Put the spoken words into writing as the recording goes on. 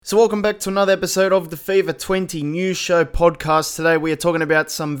So welcome back to another episode of the FIFA 20 News Show podcast. Today we are talking about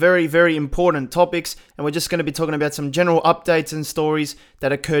some very, very important topics, and we're just going to be talking about some general updates and stories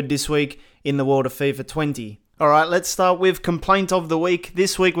that occurred this week in the world of FIFA 20. Alright, let's start with Complaint of the Week.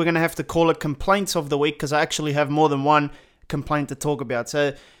 This week we're going to have to call it Complaints of the Week because I actually have more than one complaint to talk about.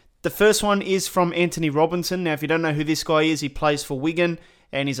 So the first one is from Anthony Robinson. Now if you don't know who this guy is, he plays for Wigan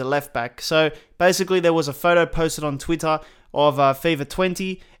and he's a left back. So basically there was a photo posted on Twitter of FIFA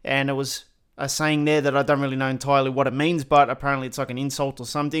 20, and it was a saying there that I don't really know entirely what it means, but apparently it's like an insult or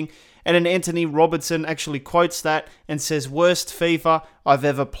something. And then Anthony Robertson actually quotes that and says, "Worst FIFA I've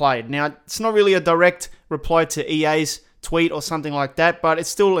ever played." Now, it's not really a direct reply to EA's tweet or something like that, but it's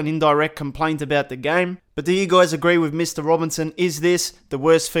still an indirect complaint about the game. But do you guys agree with Mr. Robinson? Is this the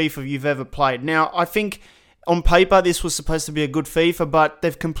worst FIFA you've ever played? Now, I think on paper, this was supposed to be a good FIFA, but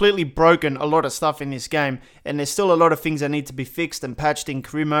they've completely broken a lot of stuff in this game, and there's still a lot of things that need to be fixed and patched in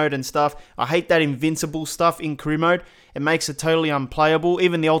career mode and stuff. I hate that invincible stuff in career mode. It makes it totally unplayable.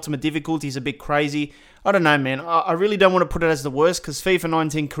 Even the ultimate difficulty is a bit crazy. I don't know, man. I really don't want to put it as the worst, because FIFA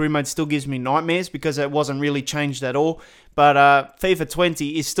 19 career mode still gives me nightmares because it wasn't really changed at all. But FIFA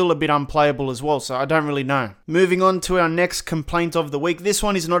 20 is still a bit unplayable as well, so I don't really know. Moving on to our next complaint of the week. This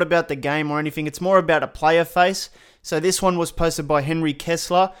one is not about the game or anything. It's more about a player face. So this one was posted by Henry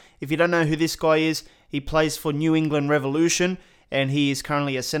Kessler. If you don't know who this guy is, he plays for New England Revolution, and he is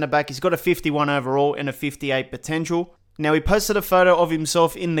currently a centre-back. He's got a 51 overall and a 58 potential. Now, he posted a photo of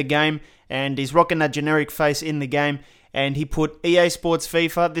himself in the game, and he's rocking that generic face in the game, and he put, "EA Sports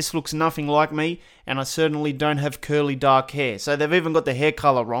FIFA, this looks nothing like me, and I certainly don't have curly dark hair." So they've even got the hair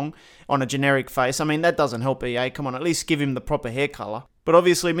colour wrong on a generic face. I mean, that doesn't help EA. Come on, at least give him the proper hair colour. But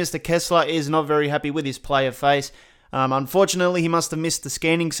obviously, Mr. Kessler is not very happy with his player face. Unfortunately, he must have missed the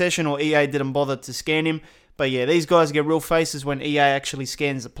scanning session, or EA didn't bother to scan him. But yeah, these guys get real faces when EA actually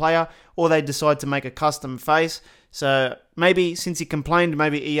scans the player, or they decide to make a custom face. So maybe since he complained,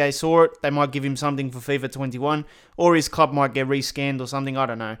 maybe EA saw it, they might give him something for FIFA 21, or his club might get rescanned or something, I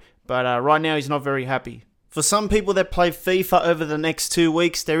don't know. But right now he's not very happy. For some people that play FIFA over the next 2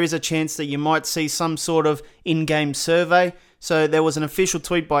 weeks, there is a chance that you might see some sort of in-game survey. So there was an official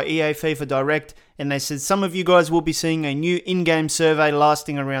tweet by EA FIFA Direct, and they said some of you guys will be seeing a new in-game survey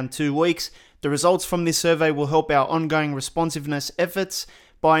lasting around 2 weeks. The results from this survey will help our ongoing responsiveness efforts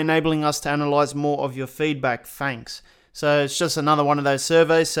by enabling us to analyze more of your feedback. Thanks. So it's just another one of those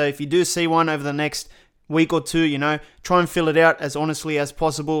surveys. So if you do see one over the next week or two, try and fill it out as honestly as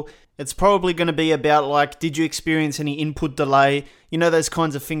possible. It's probably going to be about like, did you experience any input delay? Those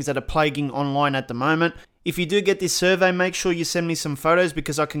kinds of things that are plaguing online at the moment. If you do get this survey, make sure you send me some photos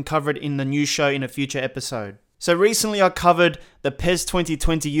because I can cover it in the news show in a future episode. So recently I covered the PES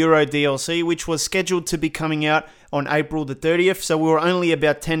 2020 Euro DLC, which was scheduled to be coming out on April the 30th. So we were only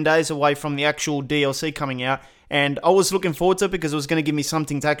about 10 days away from the actual DLC coming out. And I was looking forward to it because it was going to give me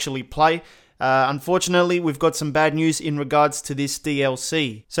something to actually play. Unfortunately, we've got some bad news in regards to this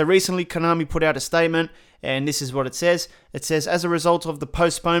DLC. So recently Konami put out a statement, and this is what it says. It says, as a result of the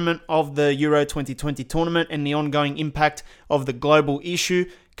postponement of the Euro 2020 tournament and the ongoing impact of the global issue,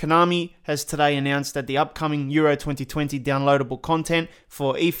 Konami has today announced that the upcoming Euro 2020 downloadable content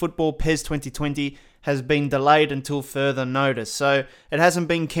for eFootball PES 2020 has been delayed until further notice. So it hasn't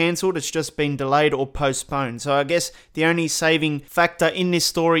been cancelled, it's just been delayed or postponed. So I guess the only saving factor in this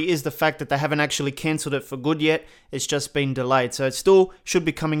story is the fact that they haven't actually cancelled it for good yet. It's just been delayed. So it still should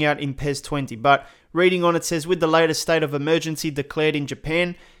be coming out in PES 20. But reading on, it says, with the latest state of emergency declared in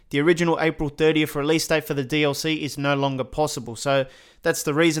Japan, the original April 30th release date for the DLC is no longer possible. So that's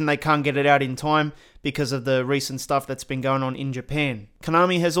the reason they can't get it out in time, because of the recent stuff that's been going on in Japan.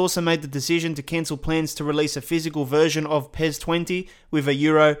 Konami has also made the decision to cancel plans to release a physical version of PES 20 with a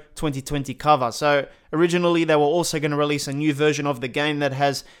Euro 2020 cover. So originally they were also going to release a new version of the game that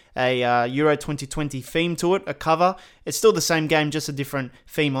has a Euro 2020 theme to it, a cover. It's still the same game, just a different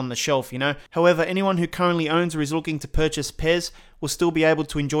theme on the shelf, However, anyone who currently owns or is looking to purchase PES will still be able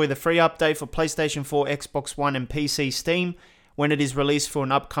to enjoy the free update for PlayStation 4, Xbox One and PC Steam when it is released for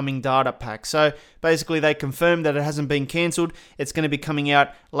an upcoming data pack. So basically they confirmed that it hasn't been cancelled. It's going to be coming out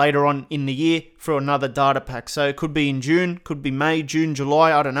later on in the year for another data pack. So it could be in June, could be May, June,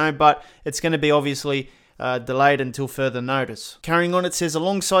 July, I don't know, but it's going to be obviously delayed until further notice. Carrying on, it says,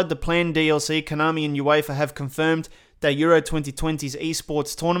 alongside the planned DLC, Konami and UEFA have confirmed that Euro 2020's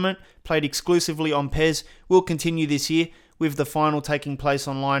esports tournament, played exclusively on PES, will continue this year, with the final taking place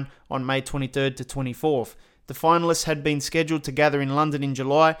online on May 23rd to 24th. The finalists had been scheduled to gather in London in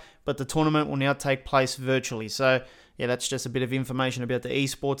July, but the tournament will now take place virtually. So yeah, that's just a bit of information about the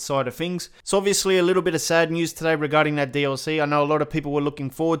esports side of things. So obviously a little bit of sad news today regarding that DLC. I know a lot of people were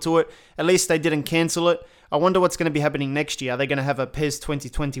looking forward to it. At least they didn't cancel it. I wonder what's going to be happening next year. Are they going to have a PES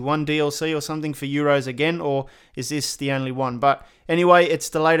 2021 DLC or something for Euros again, or is this the only one? But anyway, it's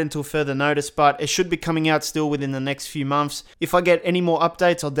delayed until further notice, but it should be coming out still within the next few months. If I get any more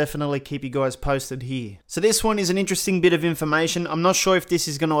updates, I'll definitely keep you guys posted here. So this one is an interesting bit of information. I'm not sure if this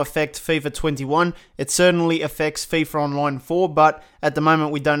is going to affect FIFA 21. It certainly affects FIFA Online 4, but at the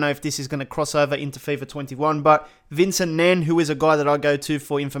moment we don't know if this is going to cross over into FIFA 21. But Vincent Nan, who is a guy that I go to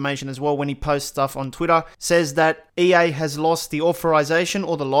for information as well when he posts stuff on Twitter, says that EA has lost the authorization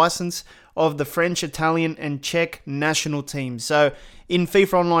or the license of the French, Italian, and Czech national teams. So in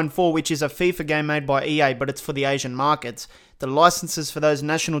FIFA Online 4, which is a FIFA game made by EA, but it's for the Asian markets, the licenses for those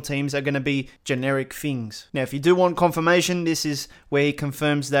national teams are going to be generic things. Now, if you do want confirmation, this is where he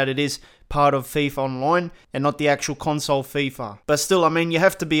confirms that it is part of FIFA Online and not the actual console FIFA. But still, I mean, you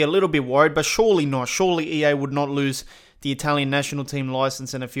have to be a little bit worried, but surely not. Surely EA would not lose the Italian national team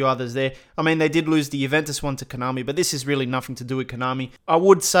license and a few others there. I mean, they did lose the Juventus one to Konami, but this is really nothing to do with Konami. I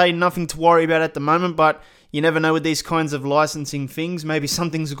would say nothing to worry about at the moment, but you never know with these kinds of licensing things. Maybe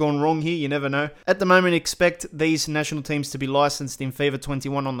something's gone wrong here, you never know. At the moment, expect these national teams to be licensed in FIFA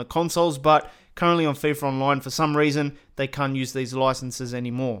 21 on the consoles, but currently on FIFA Online, for some reason, they can't use these licenses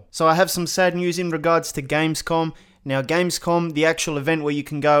anymore. So I have some sad news in regards to Gamescom. Now, Gamescom, the actual event where you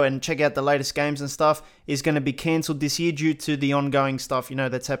can go and check out the latest games and stuff, is going to be cancelled this year due to the ongoing stuff,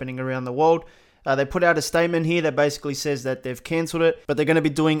 that's happening around the world. They put out a statement here that basically says that they've cancelled it, but they're going to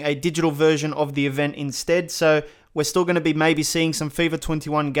be doing a digital version of the event instead. So we're still going to be maybe seeing some FIFA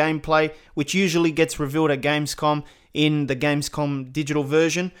 21 gameplay, which usually gets revealed at Gamescom in the Gamescom digital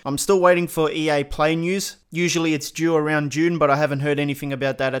version. I'm still waiting for EA Play news. Usually it's due around June, but I haven't heard anything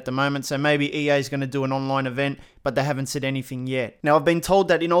about that at the moment. So maybe EA is going to do an online event, but they haven't said anything yet. Now, I've been told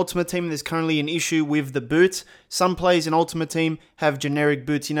that in Ultimate Team, there's currently an issue with the boots. Some players in Ultimate Team have generic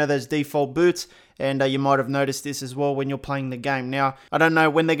boots, those default boots. And you might have noticed this as well when you're playing the game. Now, I don't know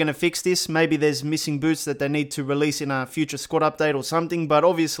when they're going to fix this. Maybe there's missing boots that they need to release in a future squad update or something. But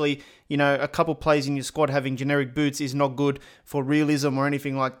obviously, a couple players in your squad having generic boots is not good for realism or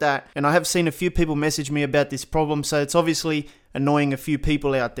anything like that. And I have seen a few people message me about this problem. So it's obviously annoying a few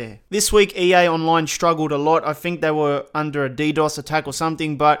people out there. This week, EA Online struggled a lot. I think they were under a DDoS attack or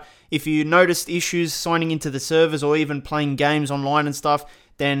something. But if you noticed issues signing into the servers or even playing games online and stuff,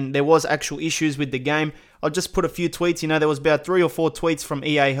 then there was actual issues with the game. I'll just put a few tweets. There was about 3 or 4 tweets from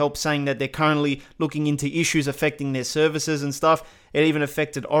EA Help saying that they're currently looking into issues affecting their services and stuff. It even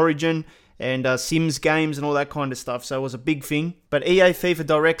affected Origin and Sims games and all that kind of stuff. So it was a big thing. But EA FIFA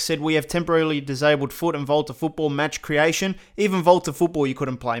Direct said we have temporarily disabled Foot and Volta Football match creation. Even Volta Football you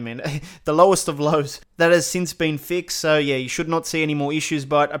couldn't play, man. The lowest of lows. That has since been fixed. So yeah, you should not see any more issues.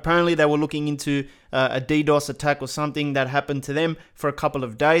 But apparently they were looking into a DDoS attack or something that happened to them for a couple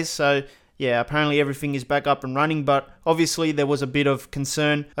of days. So yeah, apparently everything is back up and running, but obviously there was a bit of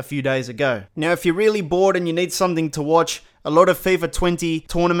concern a few days ago. Now, if you're really bored and you need something to watch, a lot of FIFA 20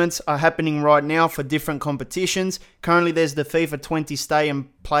 tournaments are happening right now for different competitions. Currently, there's the FIFA 20 Stay and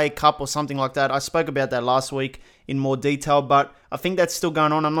Play Cup or something like that. I spoke about that last week in more detail, but I think that's still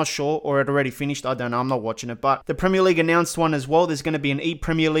going on. I'm not sure, or it already finished. I don't know. I'm not watching it. But the Premier League announced one as well. There's going to be an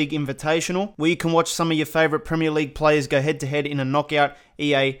E-Premier League Invitational where you can watch some of your favourite Premier League players go head-to-head in a knockout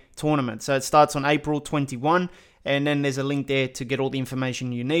EA tournament. So it starts on April 21. And then there's a link there to get all the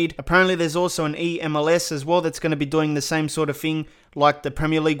information you need. Apparently there's also an eMLS as well that's going to be doing the same sort of thing like the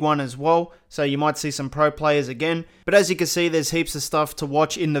Premier League one as well. So you might see some pro players again. But as you can see, there's heaps of stuff to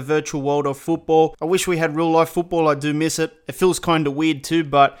watch in the virtual world of football. I wish we had real life football. I do miss it. It feels kind of weird too,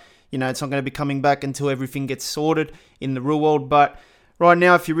 but it's not going to be coming back until everything gets sorted in the real world. But right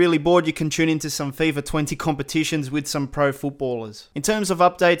now, if you're really bored, you can tune into some FIFA 20 competitions with some pro footballers. In terms of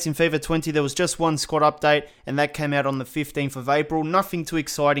updates in FIFA 20, there was just one squad update, and that came out on the 15th of April. Nothing too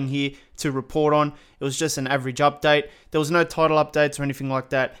exciting here to report on. It was just an average update. There was no title updates or anything like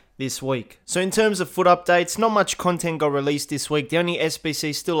that this week. So in terms of FUT updates, not much content got released this week. The only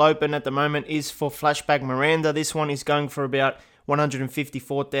SBC still open at the moment is for Flashback Miranda. This one is going for about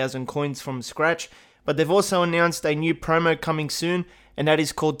 154,000 coins from scratch. But they've also announced a new promo coming soon, and that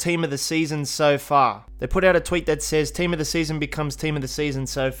is called Team of the Season So Far. They put out a tweet that says, Team of the Season becomes Team of the Season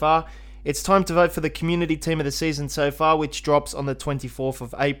So Far. It's time to vote for the Community Team of the Season So Far, which drops on the 24th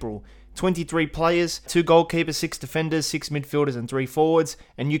of April. 23 players, 2 goalkeepers, 6 defenders, 6 midfielders and 3 forwards,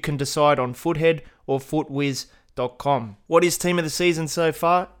 and you can decide on Foothead or Footwiz footcalendar.com. What is Team of the Season so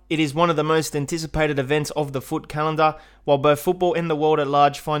far? It is one of the most anticipated events of the foot calendar. While both football and the world at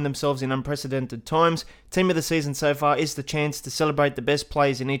large find themselves in unprecedented times, Team of the Season so far is the chance to celebrate the best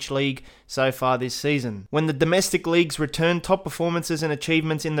players in each league so far this season. When the domestic leagues return, top performances and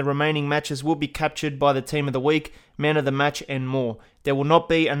achievements in the remaining matches will be captured by the Team of the Week, Man of the Match and more. There will not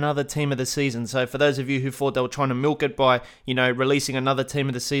be another Team of the Season. So for those of you who thought they were trying to milk it by, releasing another Team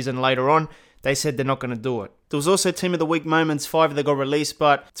of the Season later on, they said they're not going to do it. There was also Team of the Week moments, 5 that got released,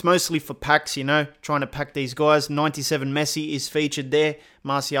 but it's mostly for packs, trying to pack these guys. 97 Messi is featured there,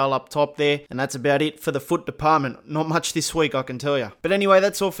 Martial up top there, and that's about it for the foot department. Not much this week, I can tell you. But anyway,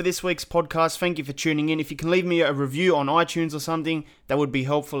 that's all for this week's podcast. Thank you for tuning in. If you can leave me a review on iTunes or something, that would be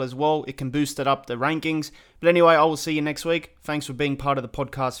helpful as well. It can boost it up the rankings. But anyway, I will see you next week. Thanks for being part of the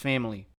podcast family.